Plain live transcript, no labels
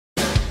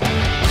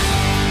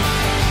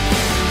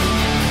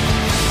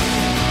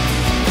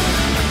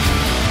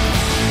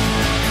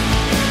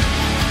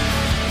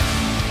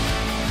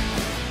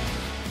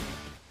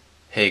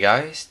Hey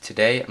guys,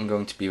 today I'm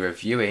going to be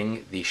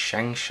reviewing the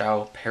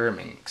ShengShou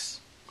Pyraminx.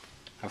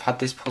 I've had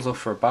this puzzle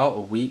for about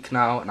a week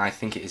now and I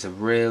think it is a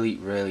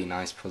really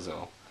nice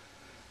puzzle.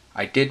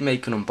 I did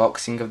make an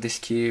unboxing of this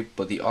cube,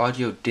 but the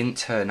audio didn't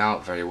turn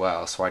out very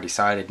well, so I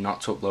decided not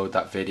to upload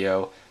that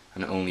video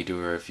and only do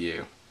a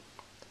review.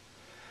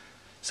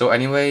 So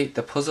anyway,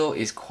 the puzzle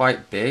is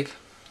quite big.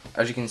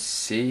 As you can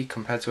see,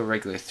 compared to a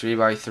regular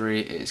 3x3,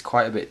 it is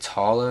quite a bit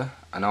taller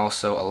and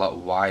also a lot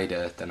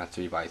wider than a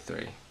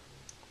 3x3.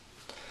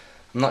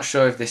 I'm not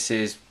sure if this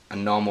is a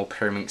normal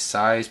Pyraminx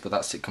size, but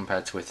that's it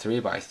compared to a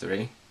 3x3.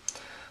 And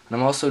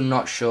I'm also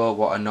not sure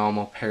what a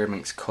normal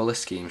Pyraminx colour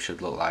scheme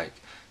should look like.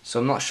 So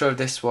I'm not sure if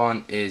this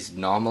one is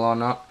normal or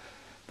not,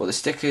 but the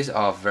stickers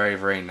are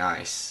very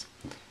nice.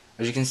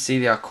 As you can see,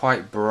 they are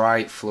quite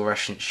bright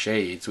fluorescent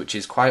shades, which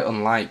is quite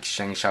unlike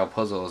ShengShou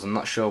puzzles. I'm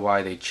not sure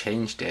why they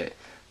changed it,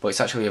 but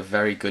it's actually a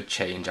very good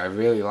change. I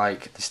really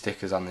like the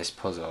stickers on this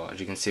puzzle. As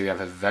you can see, we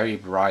have a very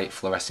bright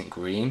fluorescent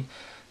green.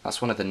 That's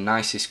one of the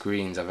nicest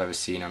greens I've ever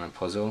seen on a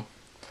puzzle.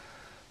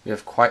 We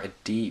have quite a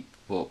deep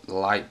but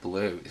light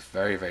blue. It's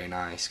very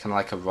nice, kind of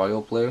like a royal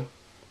blue.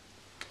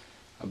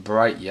 A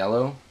bright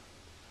yellow,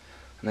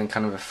 and then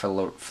kind of a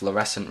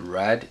fluorescent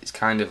red. It's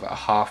kind of a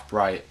half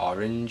bright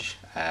orange.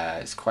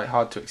 It's quite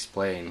hard to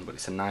explain, but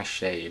it's a nice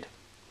shade.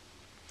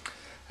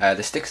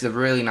 The stickers are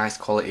really nice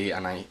quality,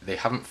 and they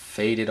haven't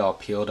faded or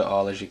peeled at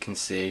all, as you can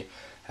see.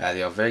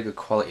 They are very good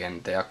quality,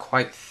 and they are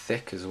quite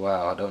thick as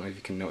well. I don't know if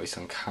you can notice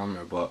on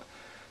camera, but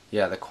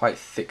yeah, they're quite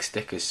thick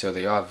stickers, so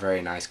they are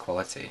very nice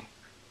quality.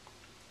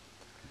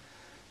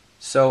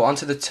 So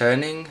onto the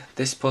turning.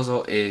 This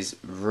puzzle is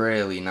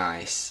really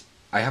nice.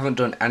 I haven't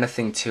done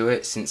anything to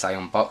it since I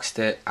unboxed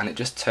it, and it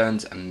just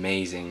turns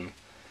amazing.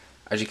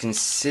 As you can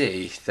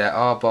see, there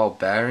are ball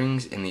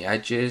bearings in the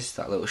edges,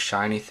 that little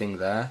shiny thing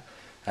there,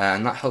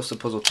 and that helps the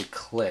puzzle to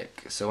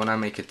click. So when I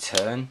make a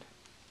turn,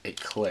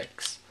 it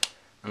clicks,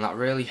 and that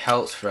really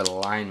helps for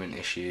alignment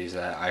issues.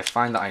 I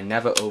find that I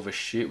never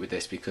overshoot with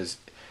this because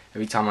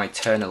every time I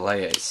turn a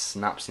layer, it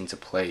snaps into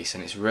place,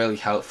 and it's really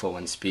helpful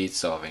when speed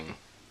solving.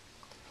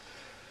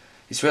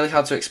 It's really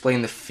hard to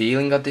explain the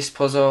feeling of this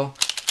puzzle.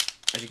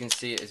 As you can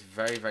see, it is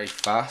very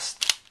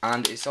fast,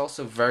 and it's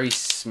also very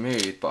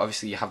smooth, but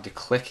obviously you have the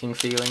clicking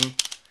feeling.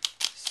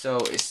 So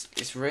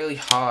it's really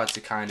hard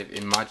to kind of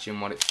imagine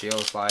what it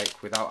feels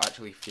like without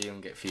actually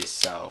feeling it for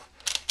yourself.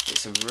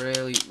 It's a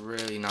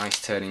really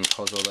nice turning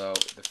puzzle though.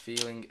 The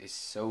feeling is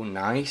so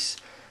nice,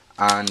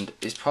 and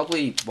it's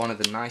probably one of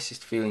the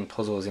nicest feeling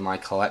puzzles in my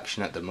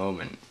collection at the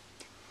moment.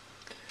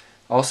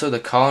 Also, the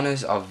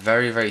corners are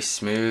very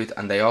smooth,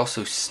 and they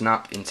also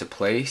snap into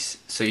place,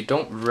 so you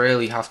don't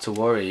really have to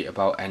worry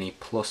about any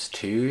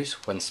 +2s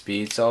when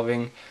speed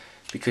solving,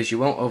 because you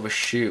won't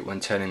overshoot when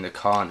turning the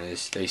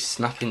corners. They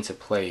snap into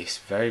place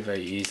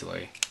very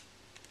easily.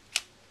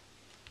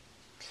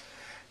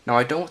 Now,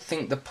 I don't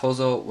think the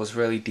puzzle was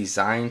really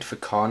designed for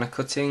corner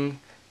cutting,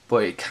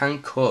 but it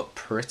can cut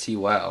pretty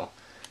well.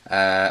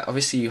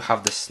 Obviously you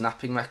have the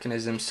snapping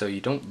mechanism, so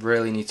you don't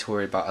really need to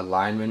worry about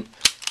alignment,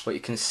 but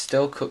you can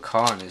still cut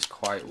corners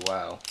quite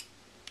well,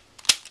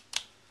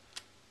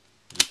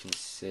 you can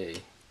see.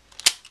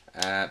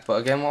 But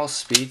again, while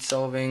speed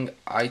solving,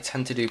 I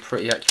tend to do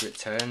pretty accurate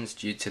turns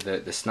due to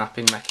the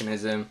snapping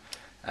mechanism,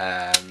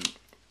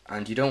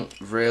 and you don't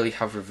really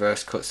have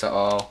reverse cuts at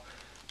all,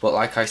 but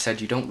like I said,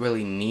 you don't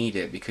really need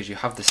it because you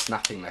have the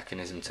snapping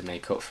mechanism to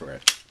make up for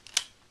it.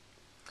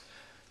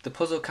 The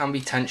puzzle can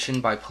be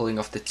tensioned by pulling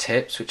off the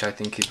tips, which I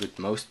think is with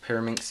most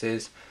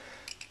Pyraminxes.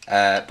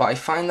 But I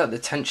find that the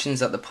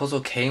tensions that the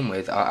puzzle came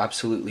with are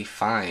absolutely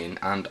fine,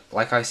 and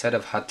like I said,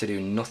 I've had to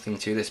do nothing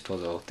to this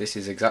puzzle. This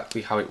is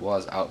exactly how it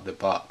was out of the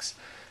box.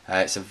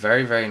 It's a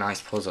very nice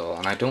puzzle,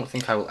 and I don't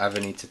think I will ever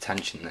need to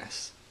tension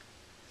this.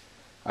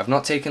 I've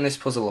not taken this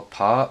puzzle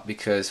apart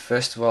because,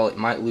 first of all, it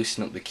might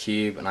loosen up the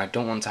cube, and I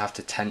don't want to have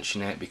to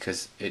tension it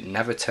because it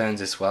never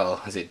turns as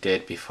well as it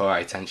did before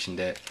I tensioned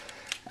it.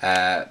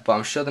 But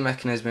I'm sure the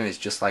mechanism is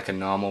just like a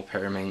normal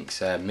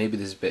Pyraminx. Maybe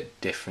there's a bit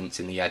difference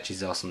in the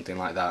edges or something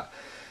like that,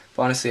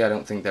 but honestly I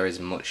don't think there is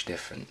much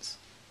difference.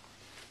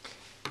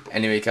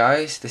 Anyway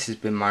guys, this has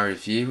been my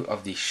review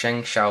of the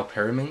ShengShou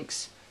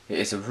Pyraminx. It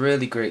is a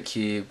really great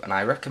cube, and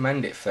I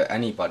recommend it for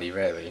anybody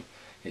really.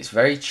 It's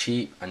very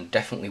cheap and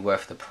definitely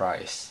worth the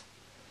price.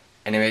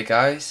 Anyway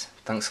guys,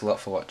 thanks a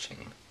lot for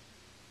watching.